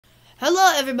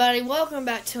Hello everybody, welcome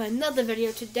back to another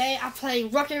video. Today I'm playing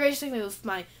rocket racing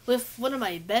with one of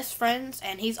my best friends,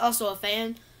 and he's also a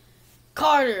fan,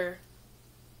 Carter.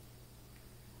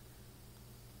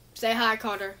 Say hi,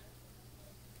 Carter.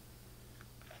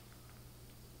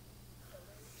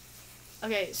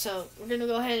 Okay, so we're gonna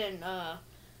go ahead and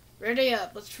ready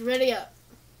up. Let's ready up.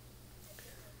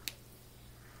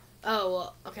 Oh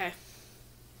well, okay.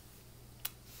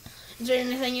 Is there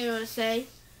anything you want to say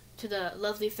to the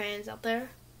lovely fans out there?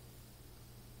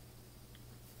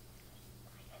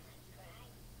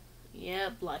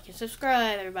 Yep, like and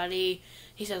subscribe, everybody.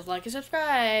 He says like and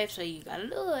subscribe, so you gotta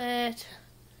do it.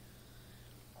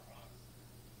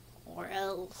 Or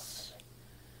else.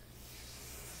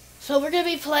 So we're gonna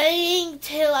be playing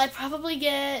till I probably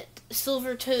get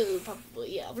Silver 2.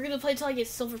 Probably, yeah. We're gonna play till I get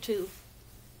Silver 2.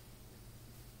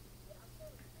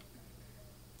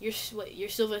 You're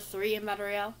Silver 3 in Battle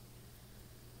Royale?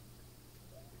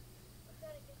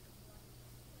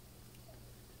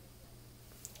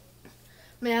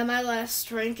 Man, my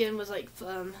last ranking was like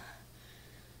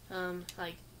my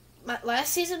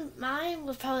last season, mine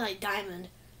was probably like Diamond.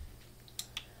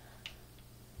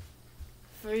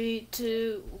 3,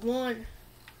 2, 1.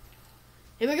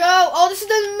 Here we go! Oh, this is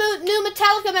the new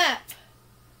Metallica map!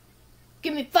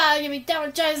 Give me fire, give me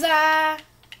down, Jazza!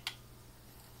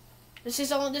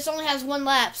 This only has one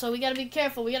lap, so we gotta be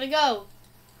careful. We gotta go.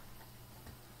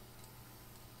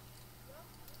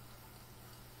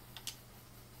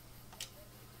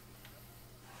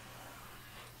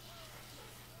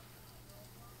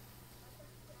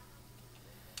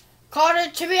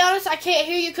 Carter, to be honest, I can't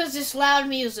hear you because it's loud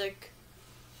music.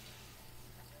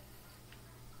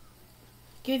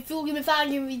 Give me fuel, give me fire,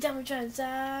 give me damage, Jazza!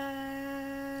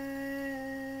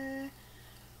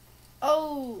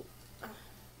 Oh!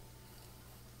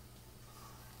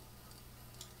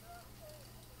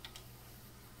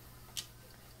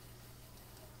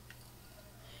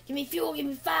 Give me fuel, give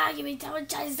me fire, give me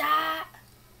damage,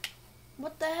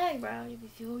 What the heck, bro? Give me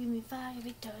fuel, give me fire, give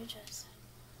me damage,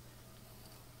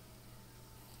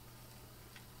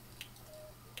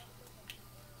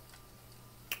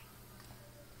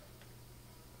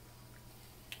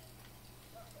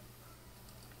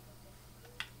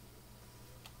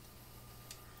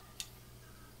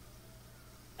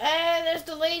 Hey, there's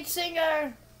the lead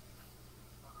singer.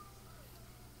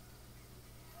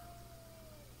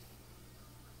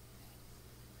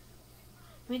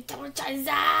 Give me damage,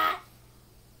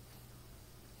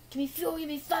 Give me fuel, give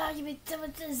me fire, give me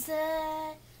damage,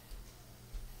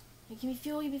 Give me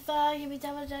fuel, give me fire, give me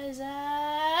damage,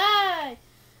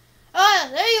 Oh,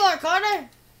 there you are, Carter.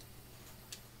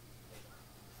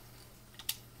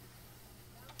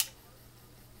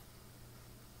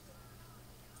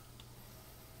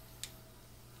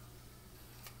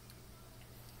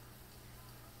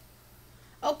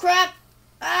 Oh crap!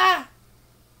 Ah!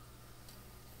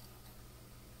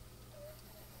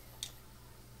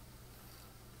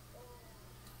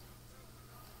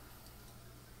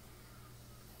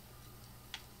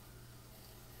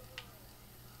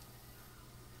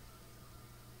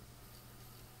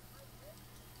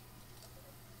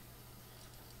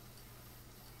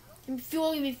 Give me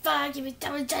fuel, give me fire, give me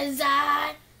damage,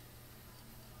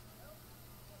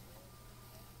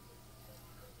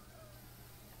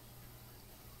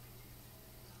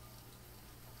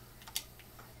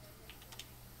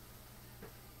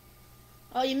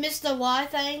 Oh, you missed the Y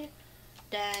thing?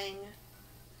 Dang.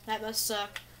 That must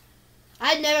suck.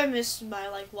 I never missed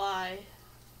my, Y.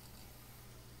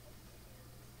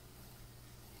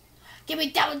 Give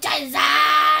me damage,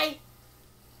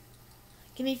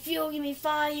 Give me fuel, give me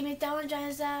fire, give me damage,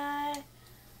 Hey,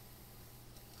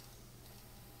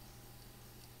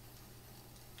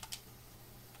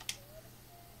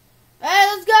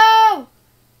 let's go!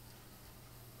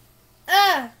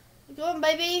 Go on,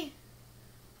 baby.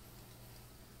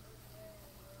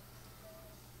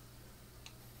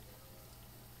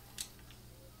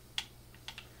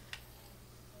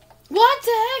 What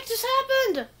the heck just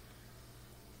happened?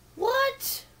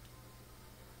 What?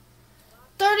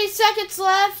 30 seconds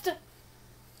left.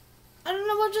 I don't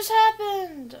know what just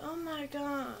happened. Oh my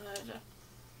god.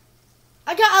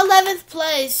 I got 11th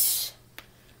place.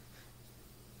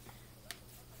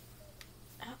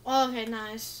 Okay,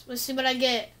 nice. Let's see what I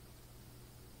get.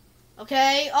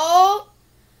 Okay. Oh.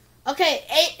 Okay.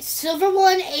 Silver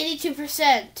 1,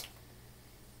 82%.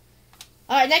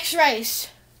 Alright, next race.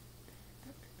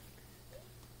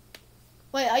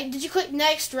 Wait, did you click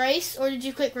next race or did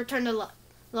you click return to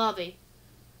lobby?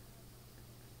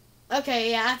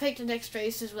 Okay, yeah, I picked the next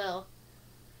race as well.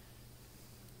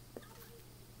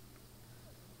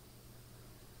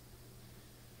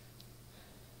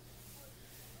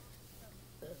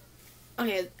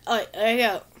 Okay, alright, there you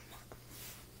go.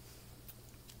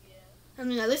 I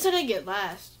mean, at least I didn't get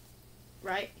last,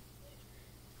 right?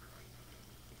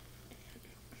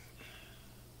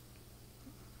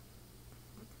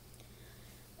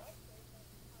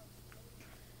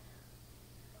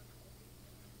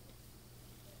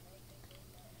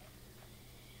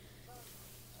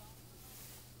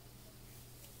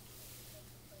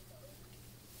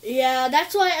 Yeah,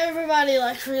 that's why everybody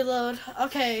likes Reload.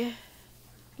 Okay.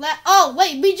 Oh,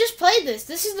 wait, we just played this.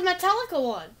 This is the Metallica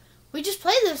one. We just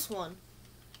played this one.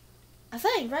 I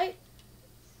think, right?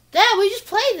 Yeah, we just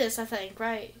played this, I think,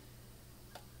 right?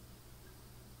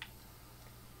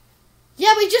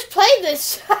 Yeah, we just played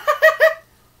this.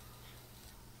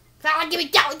 Give me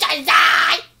down,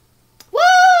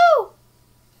 woo!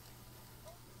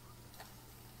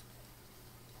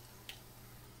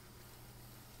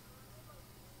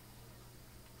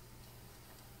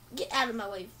 Get out of my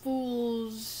way,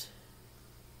 fools.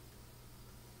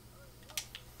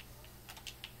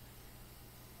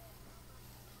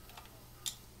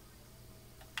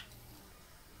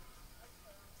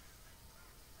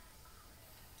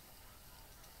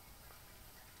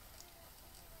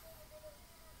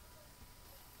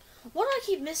 Why do I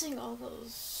keep missing all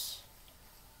those?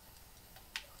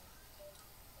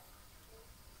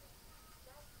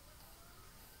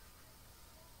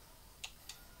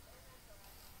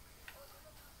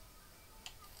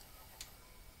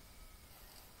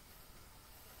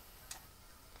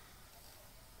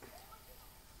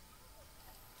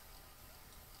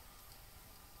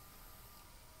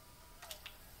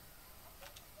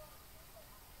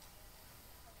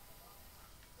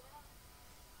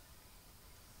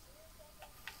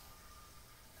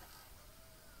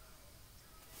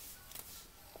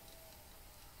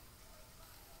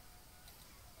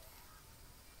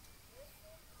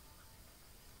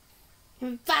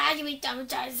 Give me double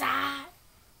side.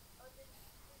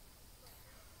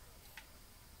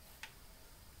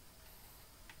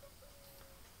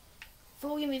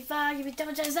 Four, give me five, give me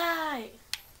double side.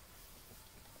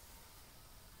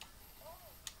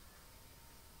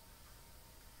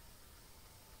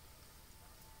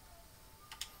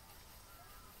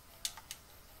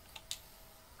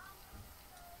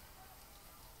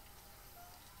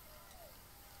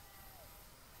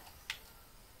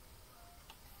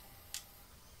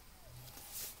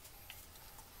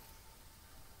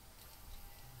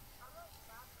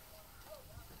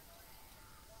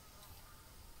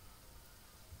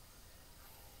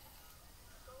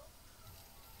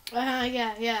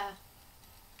 Yeah.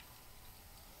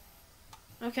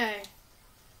 Okay.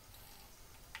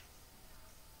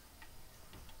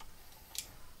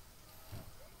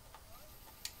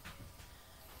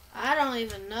 I don't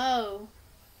even know.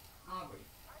 Aubrey,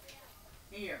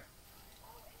 here.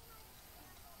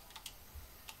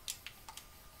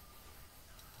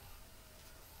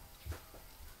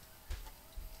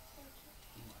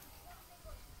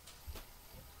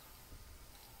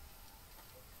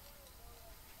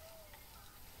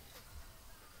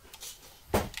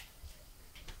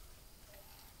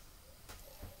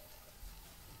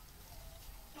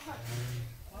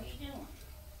 What are you doing?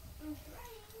 I'm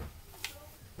trying.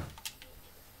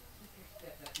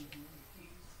 Step up and move your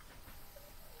keys.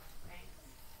 Thanks.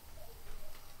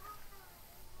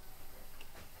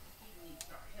 You need to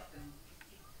start helping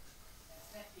the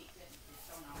septic that is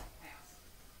on our house.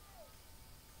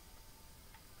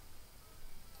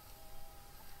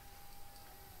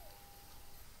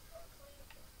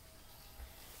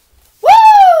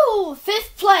 Woo!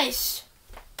 5th place.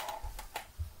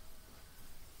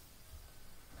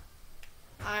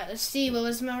 Alright, let's see. What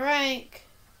was my rank?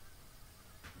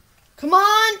 Come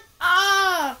on!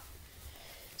 Ah!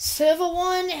 Silver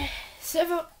 1.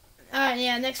 Silver. Alright,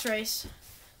 yeah, next race.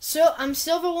 So I'm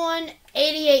Silver 1,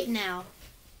 88 now.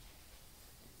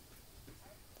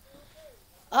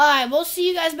 Alright, we'll see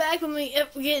you guys back when we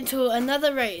get into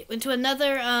another race. Into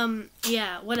another,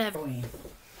 yeah, whatever.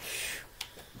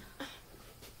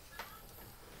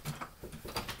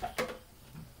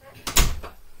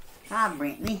 Hi,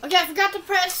 Brittany. Okay, I forgot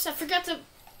to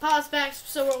pause back,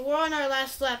 so we're on our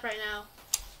last lap right now.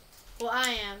 Well, I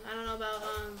am. I don't know about,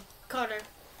 Carter.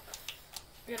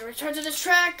 We gotta return to this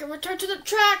track, return to the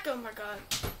track! Oh my god.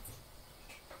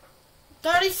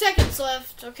 30 seconds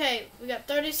left. Okay, we got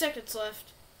 30 seconds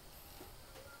left.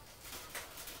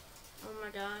 Oh my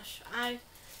gosh. I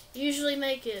usually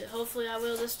make it. Hopefully I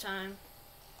will this time.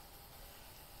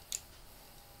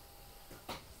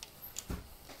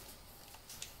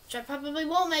 Which I probably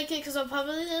won't make it because I'll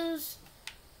probably lose.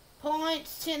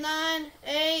 Points, 10, 9,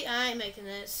 8. I ain't making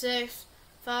it. 6,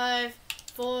 5,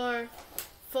 4,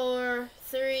 4,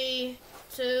 3,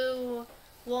 2,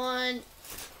 1.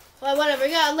 Well, whatever.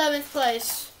 We got 11th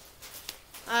place.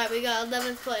 Alright, we got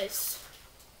 11th place.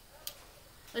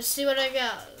 Let's see what I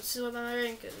got. Let's see what my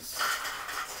rank is.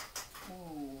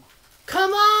 Ooh.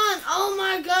 Come on! Oh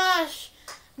my gosh!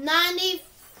 90,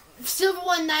 silver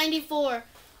 1, 94.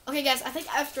 Okay, guys. I think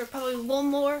after probably one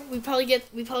more, we probably get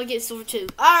silver 2.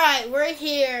 All right, we're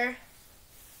here.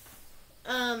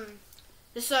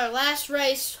 This is our last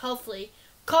race. Hopefully,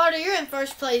 Carter, you're in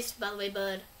first place. By the way,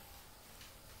 bud.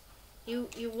 You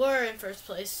were in first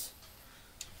place.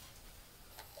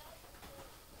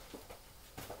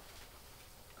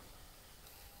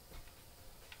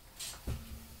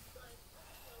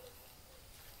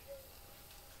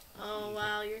 Oh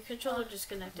wow, your controller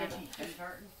disconnected.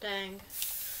 Dang.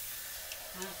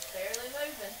 Huh? Barely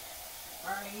moving.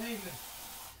 Barely moving.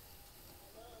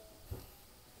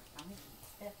 I'm moving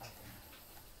step up there.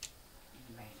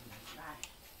 Right.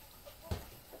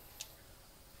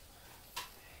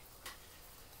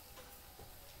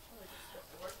 We just have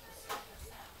to work this out.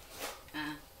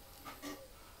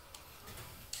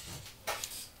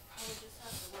 We just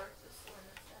have to work this out.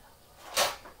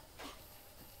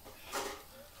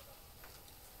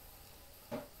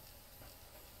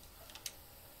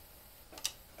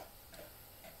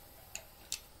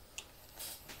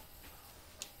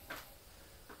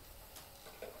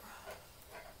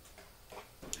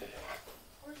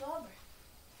 Where's Aubrey?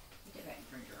 You did that in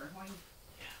front of your wing?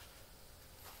 Yeah.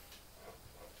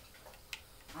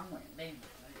 I'm wearing them.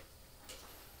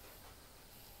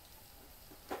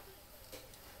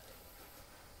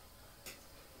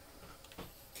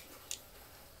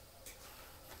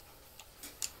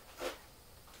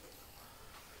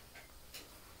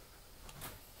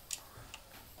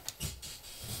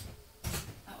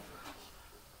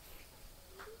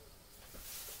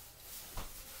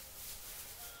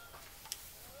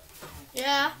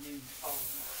 Yeah.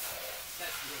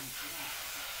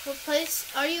 What place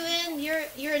are you in?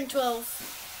 You're in 12th.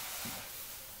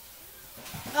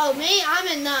 Oh, me? I'm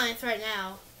in 9th right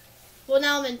now. Well,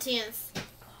 now I'm in 10th.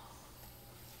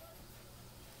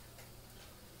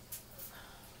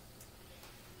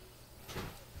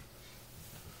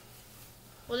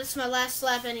 Well, this is my last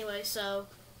lap anyway, so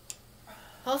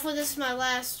hopefully this is my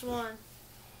last one.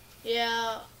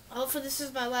 Yeah, hopefully this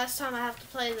is my last time I have to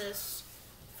play this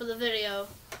for the video.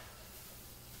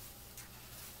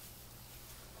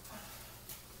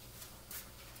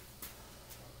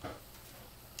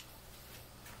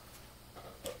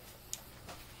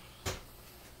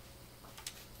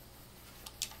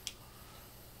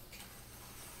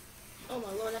 Oh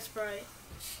my lord, that's bright.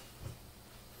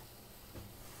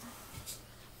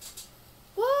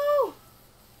 Woo!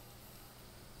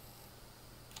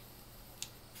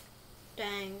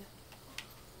 Dang.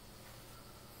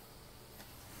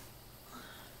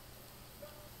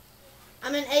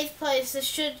 I'm in 8th place.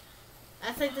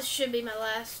 I think this should be my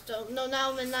last. Oh, no,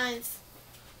 now I'm in 9th.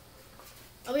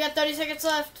 Oh, we got 30 seconds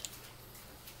left.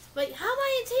 Wait, how am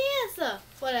I in 10th?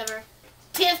 Whatever.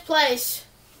 10th place.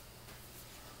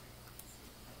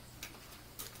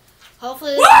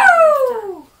 Hopefully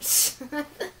this is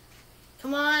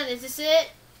Come on, is this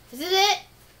it? Is this it?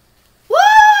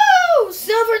 Woo!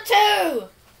 Silver 2!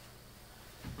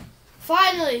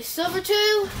 Finally, silver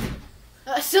 2.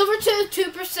 Silver 2,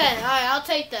 2%. Alright, I'll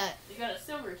take that. You got a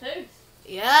silver tooth.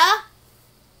 Yeah?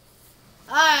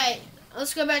 Alright,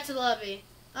 let's go back to the lobby.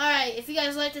 Alright, if you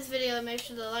guys like this video, make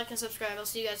sure to like and subscribe. I'll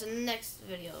see you guys in the next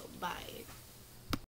video. Bye.